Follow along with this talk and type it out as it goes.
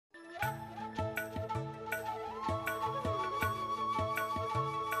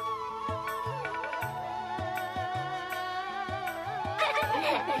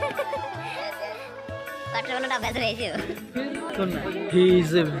He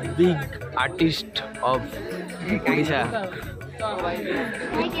is a big artist of Odisha.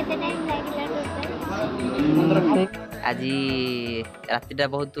 आज रातिटा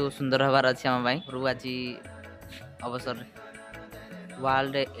बहुत सुंदर हबार अच्छे आम आज अवसर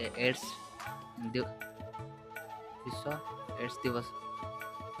वर्ल्ड एड्स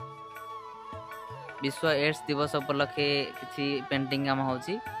विश्व एड्स दिवस उपलक्षे किसी पेंटिंग काम हो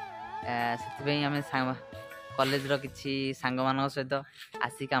कॉलेज रो किसी सांग मान सहित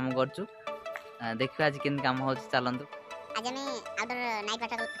आसी काम करचु देखिए आज केन काम हो चलतु आज हमें आउटडोर नाइट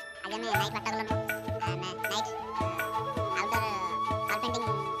पार्टी आज हमें night party night outdoor wall painting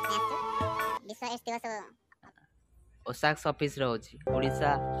विश्व एड्स दिवस ओसाक्स ऑफिस रे होची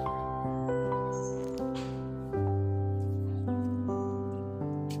ओडिशा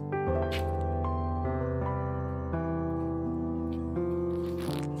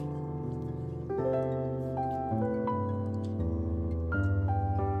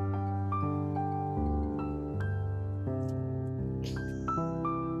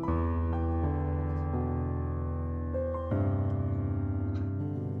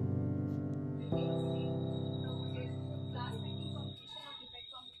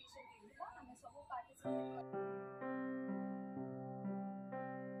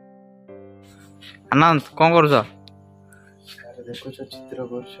आनंद कौन कर देखो चित्र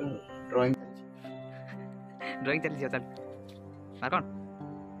ड्राइंग ड्राइंग चल चल मार कौन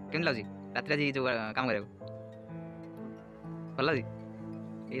केन लाजी रात जी जो काम करे भल जी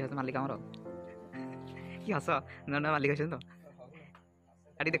ये हस मालिक हमरो की हस न न मालिक छन तो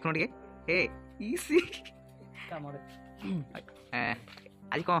आडी देखनो टिके ए इसी काम रे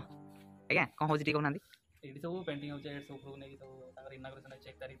आज कौन आज्ञा कौन हो टिके कहना एडी सब पेंटिंग हो एड्स सब नै तो ताकर इनाग्रेशन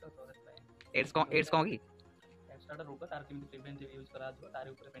चेक करी तो एड्स कौन की स्टार्टर रूप तार केमि प्रिवेंटिव यूज करा जो तार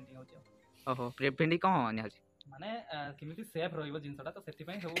ऊपर पेंटिंग हो ओहो प्रिवेंटिव कौन ने होची माने केमि सेफ रहइबो जिंसटा तो सेति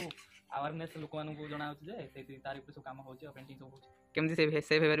पई सब अवेयरनेस लोक मानन को जणा होची जे सेति तार ऊपर सब काम होची पेंटिंग सब होची केमि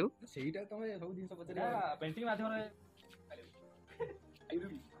सेफ हेबारु सेहीटा तमे सब जिंस पचरे पेंटिंग माध्यम रे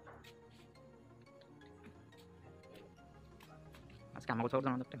आज काम को छोड़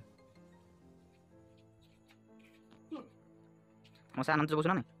दना दटे मोसा आनंद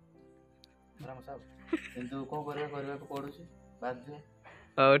बसुना नहीं किंतु को करबा को पड़ुची बाध्य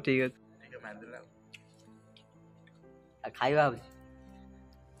ओ ठीक है मार देला खाइबा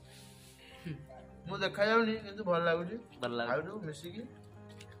मु देखा जाउनी किंतु भल लागुची आउडू मिसी की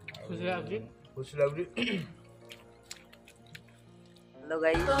खुशी लागुची hello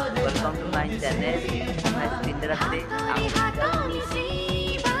guys welcome to my channel आज दिन रात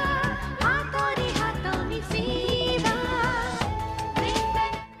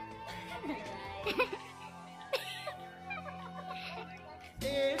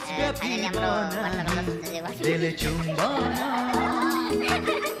दिल चुंबन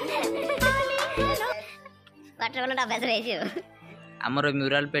वाटर वाला अभ्यास रही छी हमर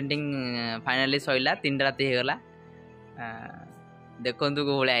म्यूरल पेंटिंग फाइनली सइला 3 रात हे गला देखंतु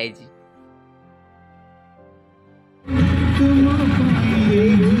को भले आइची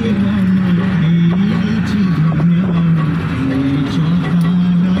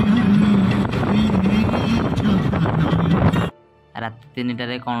रात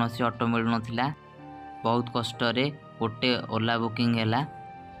 3टारे कौन सी ऑटो मिल नथिला बहुत कष्ट रे गोटे ओला बुकिंग हैला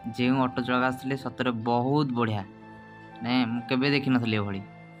जे ऑटो चला आसले सतरे बहुत बढ़िया ने केबे देखि नथले भली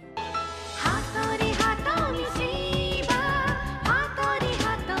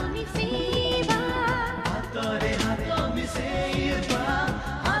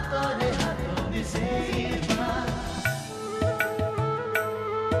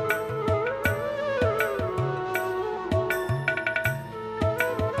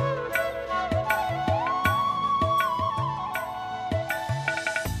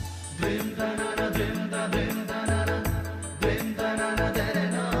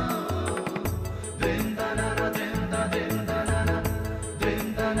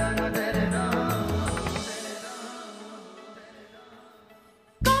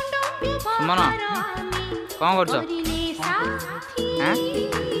मना कौन कर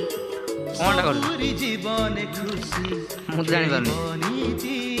कौनटा कर मुझे जानी पारनी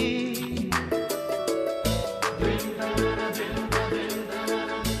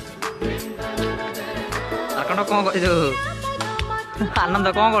कौन कर आनंद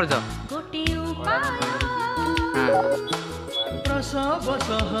कौन कर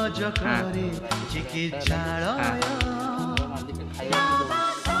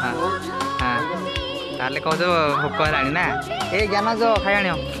ताले कह भोक है ना ए ज्ञान जो खाई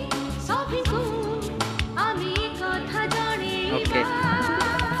ओके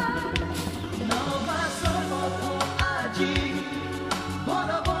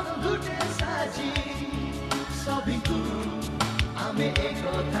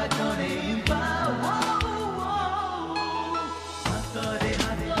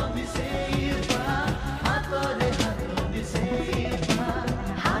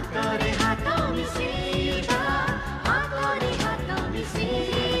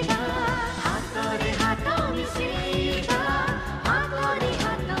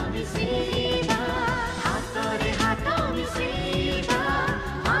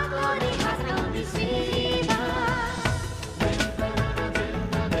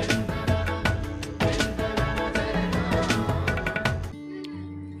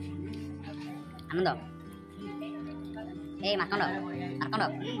Amundo.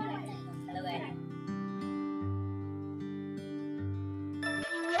 Marcondo.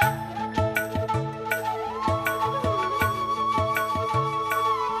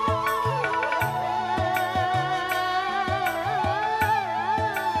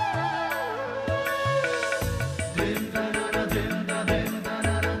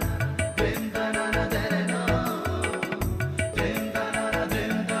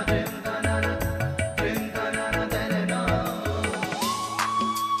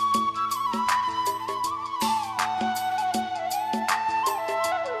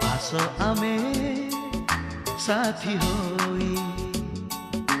 आमे साथी होई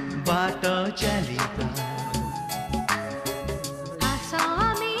बाट चलिबा आशा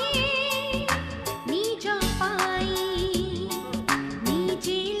आमे निज पाई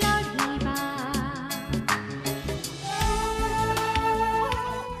निजे लढिबा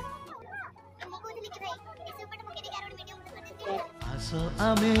आशा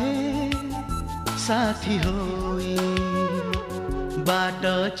आमे साथी होई बाट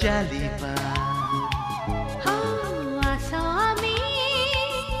चलिबा आशा आमे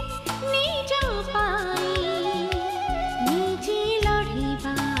निज पाई निजे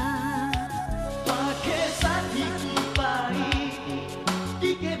लढिबा पाखे साथी की पाई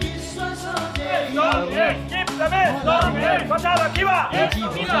टिके विश्वास दे কথা রাখিবা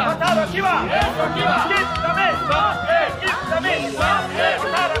কথা রাখিবা তুমি তুমি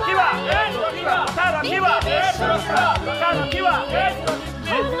কথা রাখিবা কথা রাখিবা কথা রাখিবা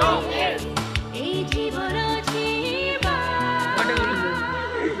এই জীবন জীবা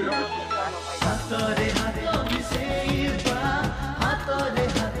हातरे हात मिसेइबा हातरे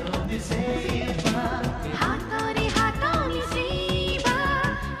हात मिसेइबा हातरे हात मिसेइबा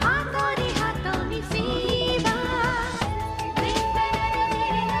हातरे हात मिसेइबा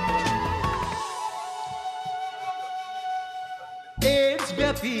एड्स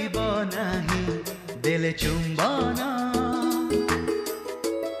व्यापिब नाही देले चुम्बन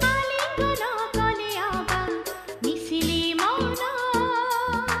आलिङ्गन कले आबा मिसिली मन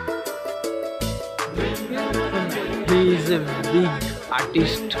He is a big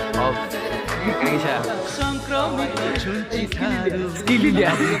artist of संक्रमित छुंची Tharu Skill India.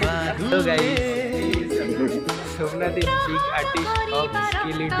 Hello guys, Somnath is big artist of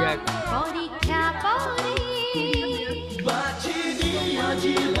Skill India. परीक्षा परे बाची दिया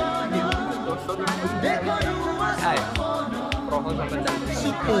जीवन देखनु Hi,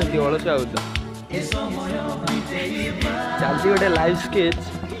 प्रफेसर ଅଳସୁଆ ହଉଛ ଚାଲିଛି ଗୋଟେ ଲାଇଭ୍ ସ୍କେଚ୍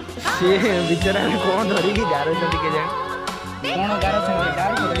ସିଏ ବିଚରା କ'ଣ ଧରିକି ଗାରୁଛନ୍ତି କେଜାଣି କ'ଣ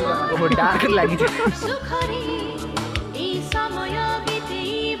ଗାରୁଛନ୍ତି ଡାର୍କ ଲାଗିଛି सुखरे ए समय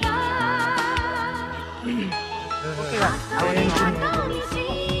बितेइबा हातरे हात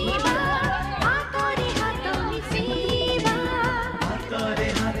मिसेइबा हातरे हात मिसेइबा हातरे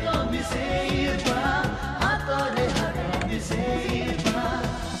हात मिसेइबा हातरे हात मिसेइबा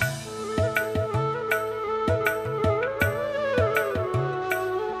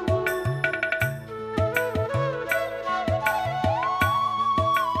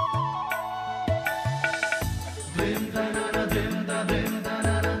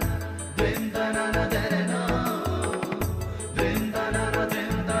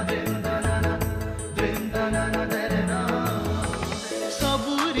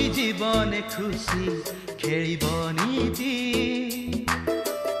सबुरी जीवन खुशी खेलिब नीति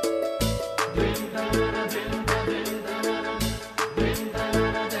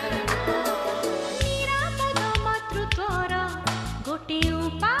निरापद मातृत्वर गोटे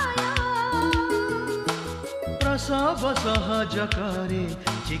उपाय प्रसव सहज करे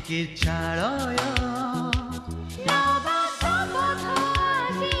चिकित्सालय